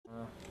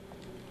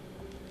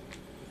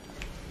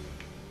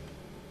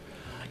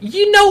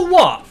You know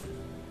what?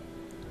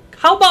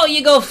 How about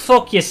you go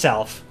fuck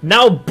yourself?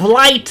 Now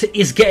Blight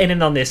is getting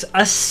in on this.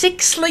 A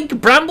 6-link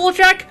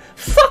Bramblejack?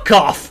 Fuck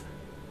off!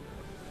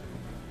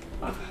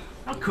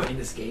 I'm quitting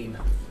this game.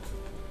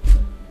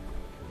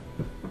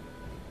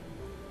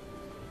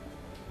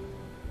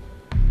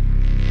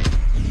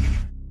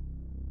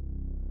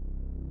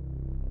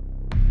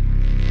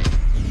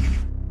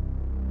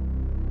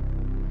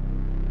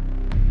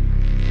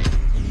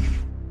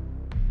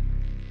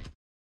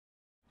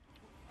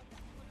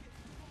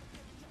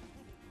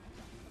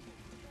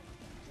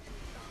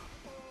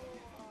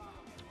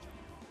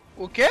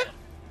 O quê?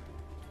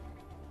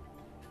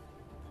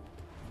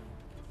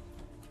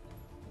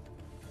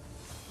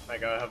 Mä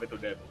käyn ihan vitu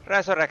dead.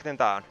 Resurrectin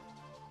down.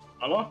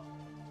 Hello?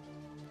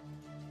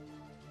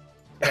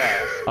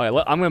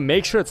 Alright, I'm gonna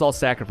make sure it's all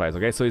sacrifice,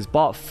 okay? So he's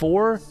bought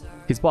four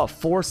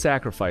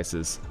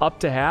sacrifices. Up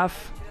to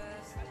half.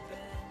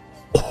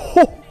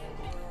 Oh!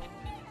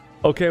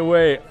 Okay,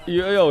 wait.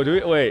 Yo,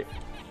 wait.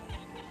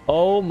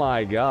 Oh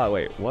my god,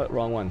 wait, what?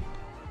 Wrong one.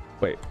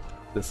 Wait,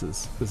 this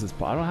is, I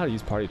don't know how to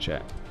use party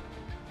chat.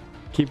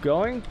 Keep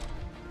going.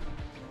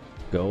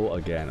 Go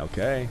again,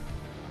 okay.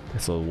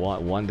 So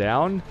one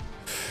down.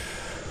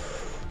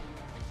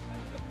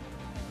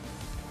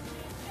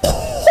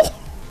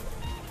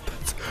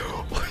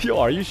 Yo,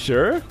 are you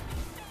sure?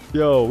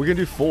 Yo, we can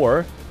do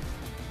 4.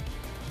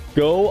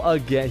 Go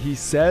again. He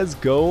says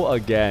go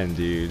again,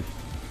 dude.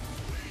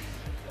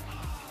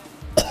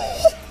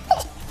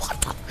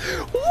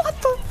 What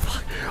the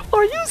fuck?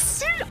 Are you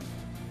serious?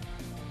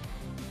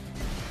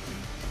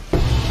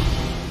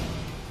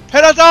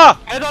 Head-on!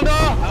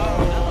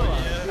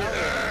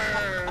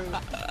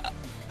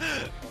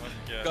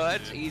 Go,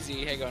 that's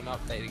easy. Hang on,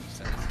 updating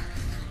sense.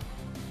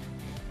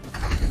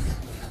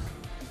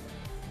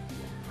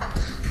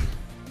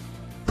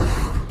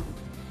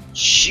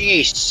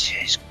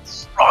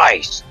 Jesus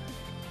Christ!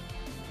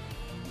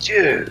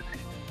 Dude!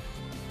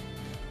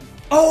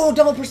 Oh,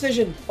 double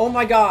precision! Oh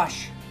my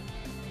gosh!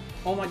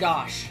 Oh my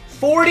gosh.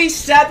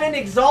 47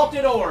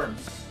 exalted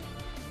orbs!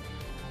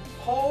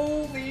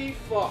 Holy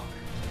fuck.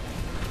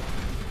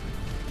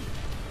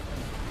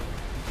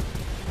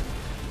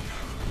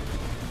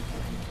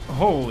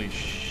 Holy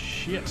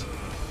shit.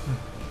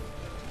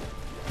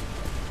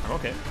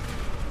 Okay.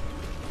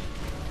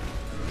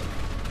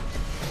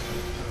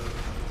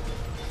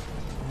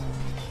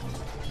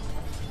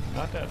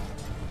 Not dead.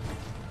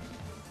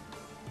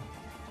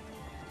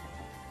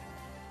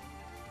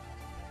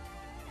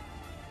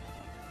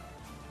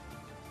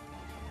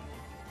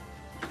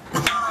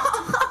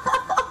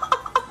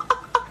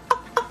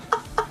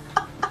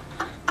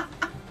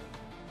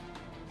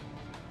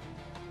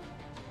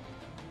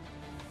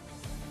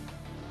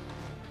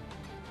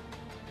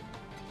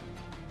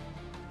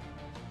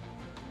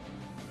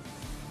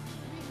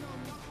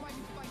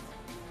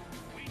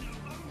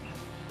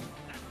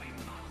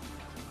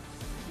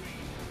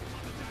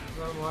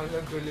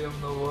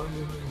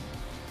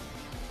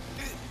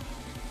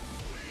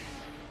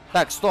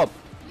 Так, стоп.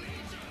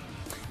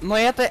 Но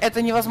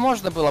это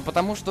невозможно было,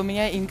 потому что у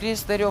меня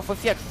increased area of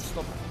effect.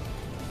 Стоп.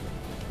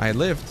 I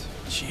lived.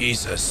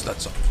 Jesus,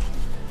 that's all.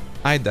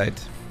 I died.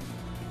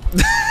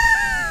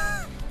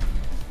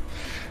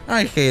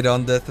 I hate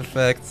on death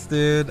effects,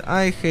 dude.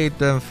 I hate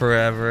them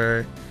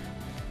forever.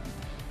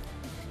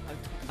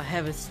 I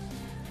have a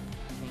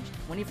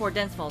 24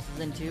 dense pulses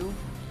into.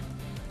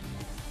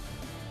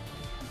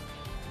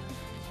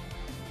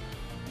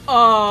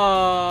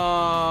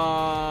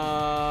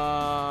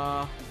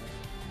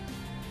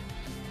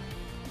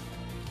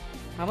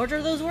 How much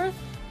are those worth?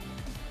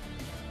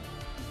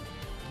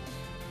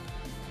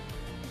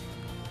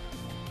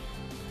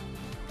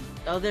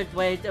 Oh, they're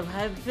wait.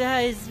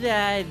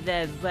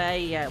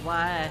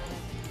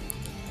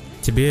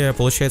 Тебе,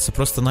 получается,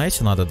 просто на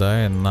эти надо,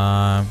 да?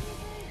 На...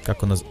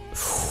 Как у нас...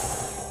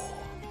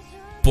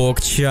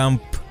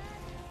 Покчамп.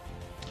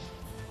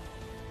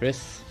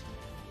 Chris,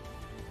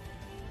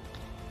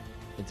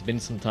 it's been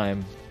some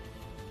time,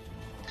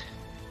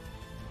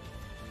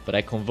 but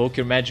I convoke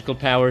your magical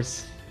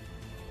powers.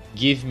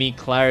 Give me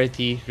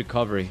clarity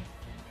recovery.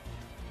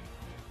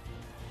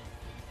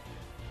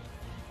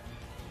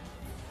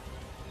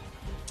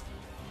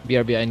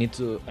 BRB, I need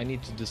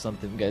to do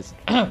something, guys.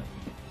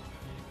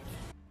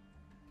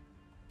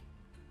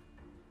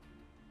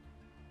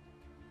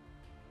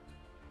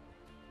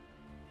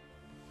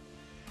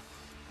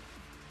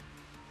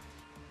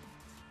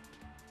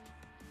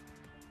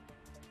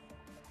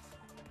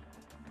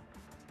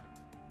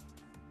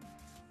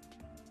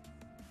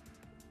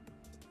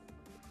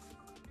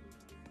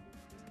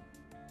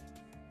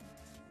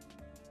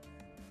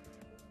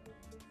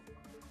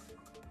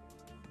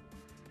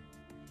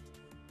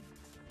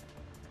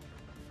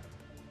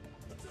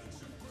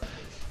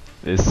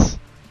 This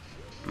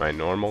my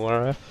normal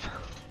RF.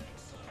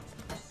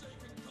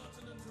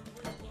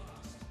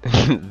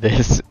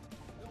 This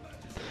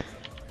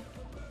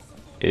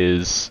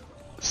is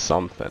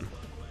something.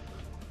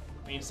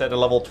 Means that a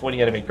level 20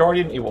 enemy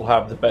guardian, it will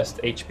have the best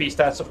HP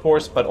stats, of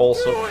course, but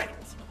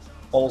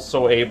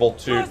also able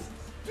to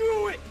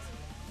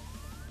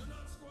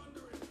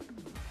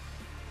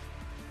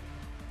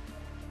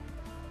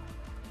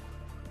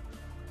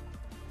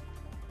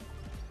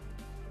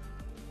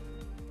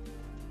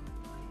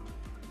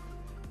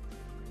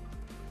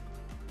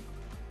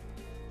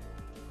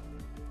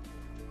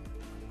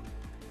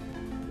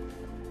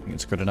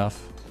think it's good enough.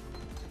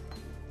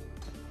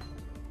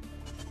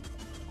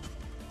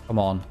 Come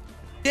on.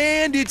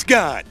 And it's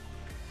gone.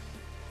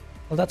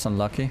 Well, that's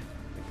unlucky.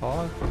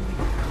 Come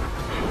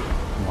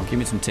on, give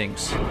me some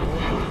tinks.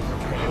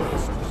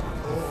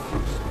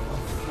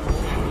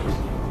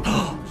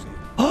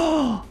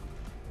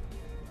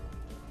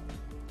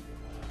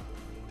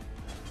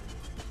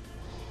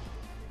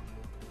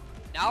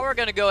 Now we're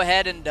gonna go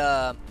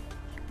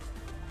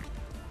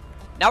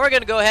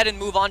ahead and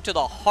move on to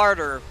the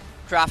harder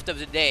craft of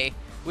the day,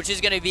 which is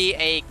gonna be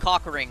a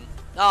cock ring.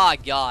 Ah,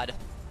 God.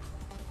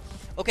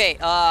 Okay,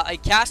 a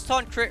cast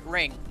on crit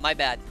ring. My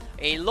bad.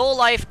 A low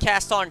life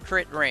cast on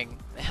crit ring.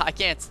 I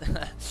can't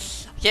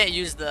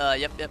use the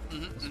yep.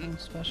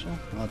 Special?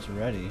 Oh, it's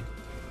ready.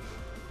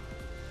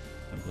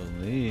 I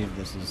believe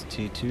this is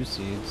T2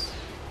 seeds.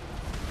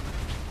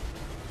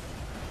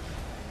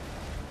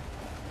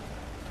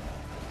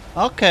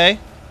 Okay.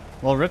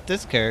 Well, rip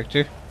this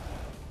character.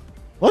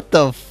 What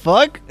the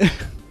fuck?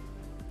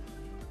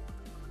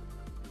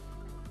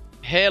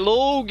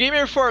 Hello,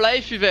 Gamer for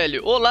Life,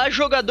 velho. Olá,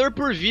 jogador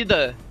por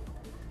vida.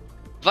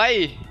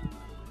 Vai.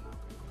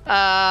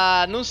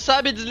 Ah, não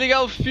sabe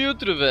desligar o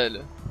filtro,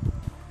 velho.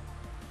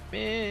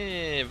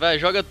 Vai,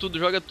 joga tudo,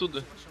 joga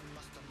tudo.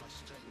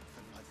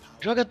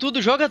 Joga tudo,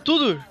 joga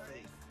tudo.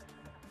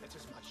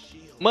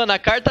 Mano, a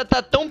carta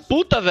tá tão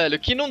puta, velho,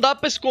 que não dá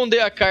pra esconder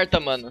a carta,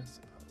 mano.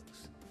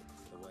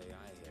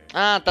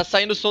 Ah, tá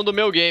saindo o som do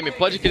meu game,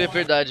 pode crer, é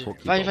verdade.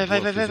 Vai,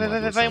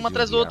 uma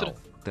atrás do outro.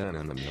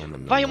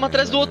 Vai, uma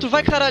atrás do outro,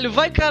 vai caralho,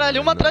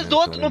 uma atrás do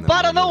outro, não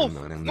para não!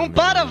 Não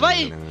para,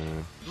 vai!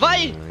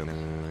 Vai!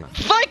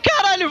 Vai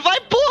caralho,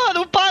 vai porra,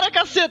 não para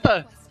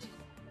caceta!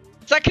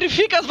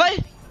 Sacrificas, vai!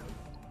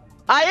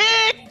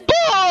 Aê,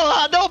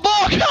 porra, deu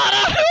bom,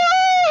 caralho!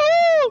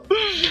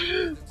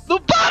 Não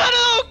para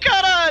não,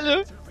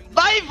 caralho!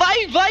 Vai!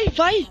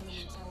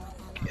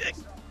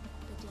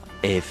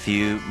 A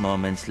few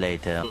moments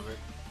later.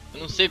 Eu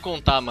não sei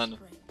contar, mano.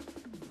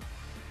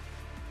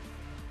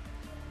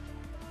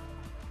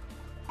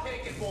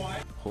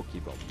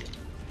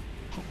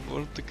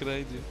 Morto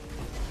crédito.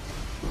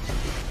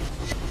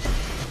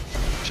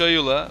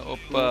 Deixa lá,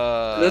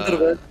 opa.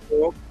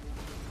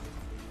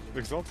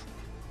 Exalt?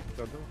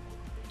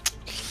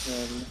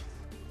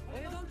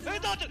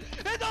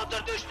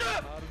 Doctor düştü!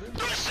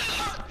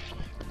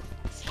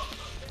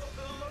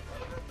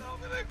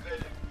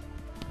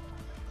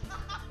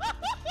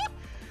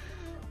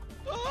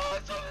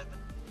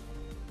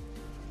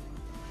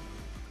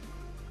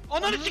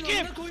 Ananı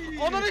sikeyim!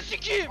 Ananı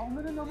sikeyim!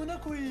 Ananın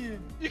amına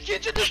koyayım!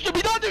 İkinci düştü,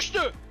 bir daha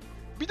düştü!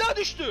 Bir daha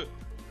düştü!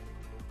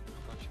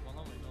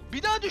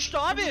 Bir daha düştü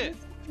abi!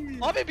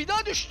 Abi bir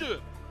daha düştü!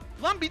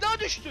 Lan bir daha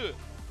düştü!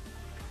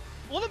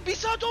 Oğlum bir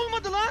saat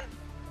olmadı lan!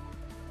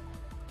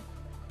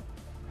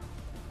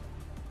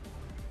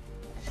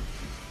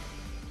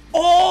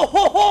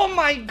 Oh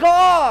my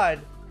god!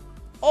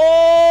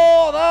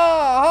 Oh,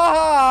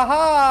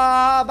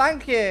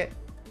 thank you.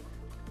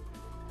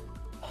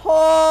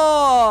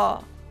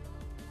 Oh,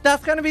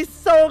 that's gonna be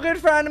so good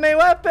for anime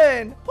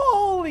weapon.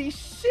 Holy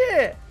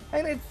shit!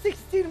 I did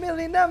 16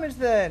 million damage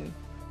then.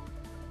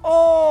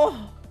 Oh.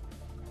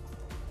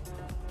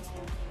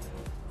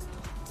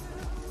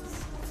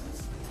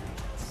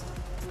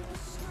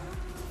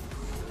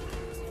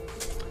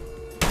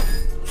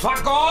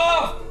 Fuck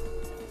off!